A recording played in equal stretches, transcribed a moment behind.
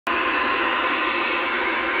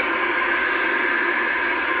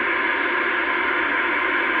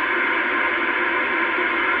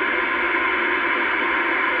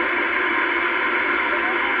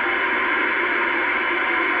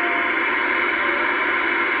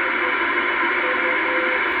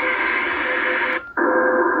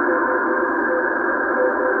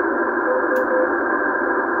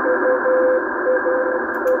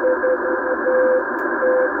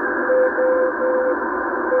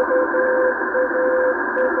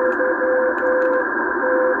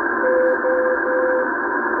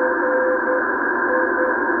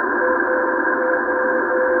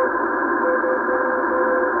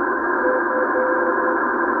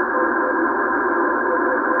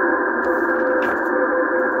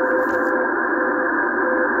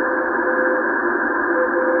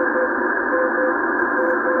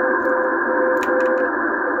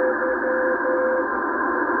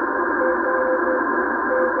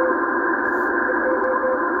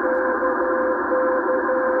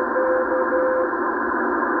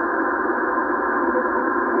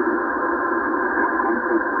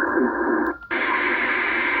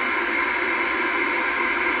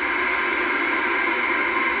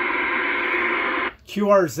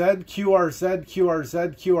QRZ, QRZ,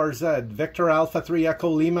 QRZ, QRZ. Victor Alpha 3 Echo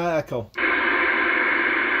Lima Echo.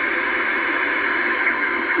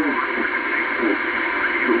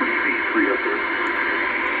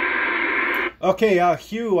 Okay,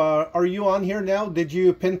 Hugh, are you on here now? Did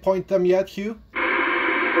you pinpoint them yet, Hugh?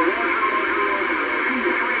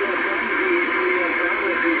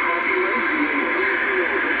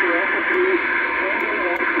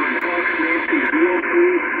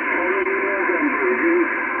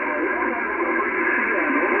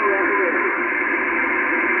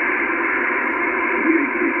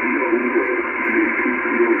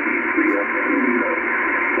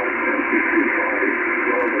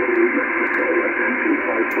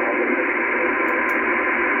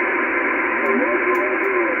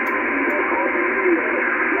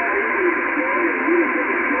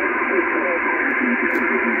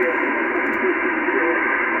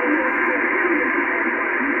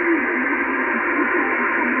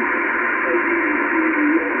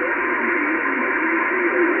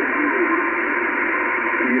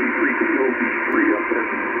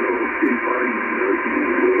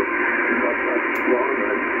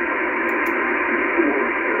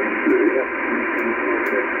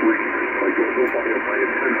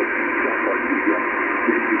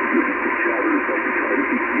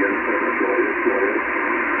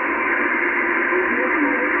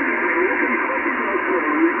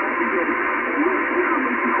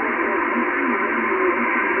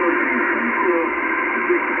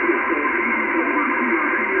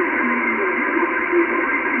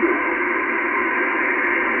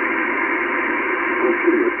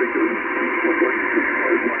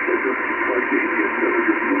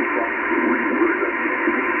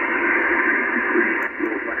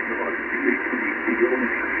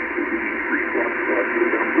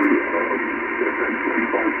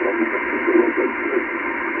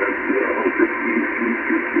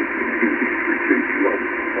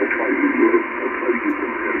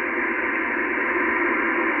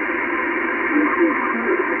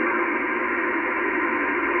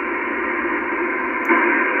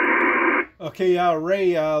 Okay,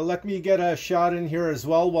 Ray, let me get a shot in here as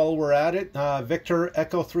well while we're at it. Victor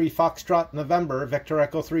Echo 3 Foxtrot November, Victor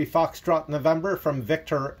Echo 3 Foxtrot November from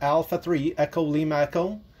Victor Alpha 3 Echo Lima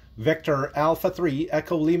Echo, Victor Alpha 3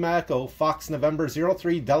 Echo Lima Echo, Fox November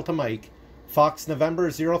 03 Delta Mike, Fox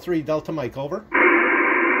November 03 Delta Mike, over. Okay,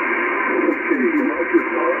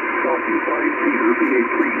 Roger,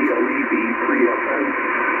 VA3ELE, VE3FN,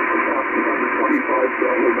 Fox November 25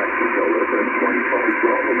 Bravo Mexico, FN25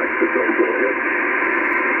 Bravo Mexico, go ahead.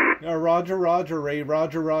 Roger, Roger, Ray,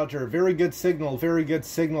 Roger, Roger. Very good signal, very good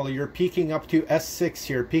signal. You're peaking up to S6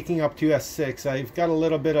 here, peaking up to S6. I've got a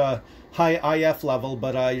little bit of high IF level,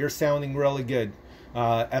 but you're sounding really good.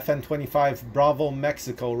 FN25 Bravo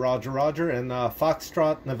Mexico, Roger, Roger, and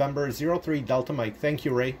Foxtrot November 03 Delta Mike. Thank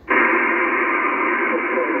you, Ray.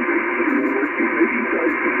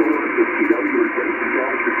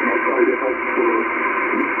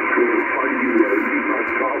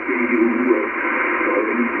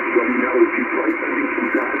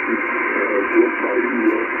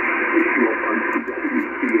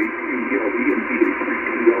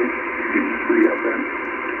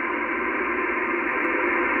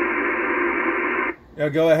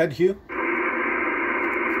 Go ahead, Hugh.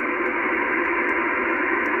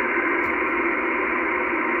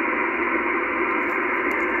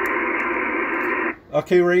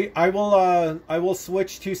 Okay, Ray, I will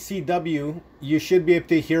switch to CW. You should be able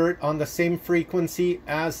to hear it on the same frequency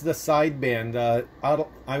as the sideband.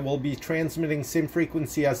 I will be transmitting same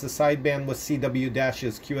frequency as the sideband with CW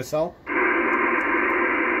dashes QSL. Okay,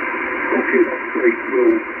 that's great.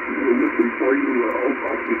 We'll listen for you. I'll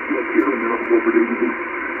talk to you here and then I'll go over to the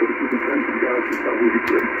defense and dashes. That will be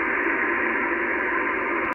great.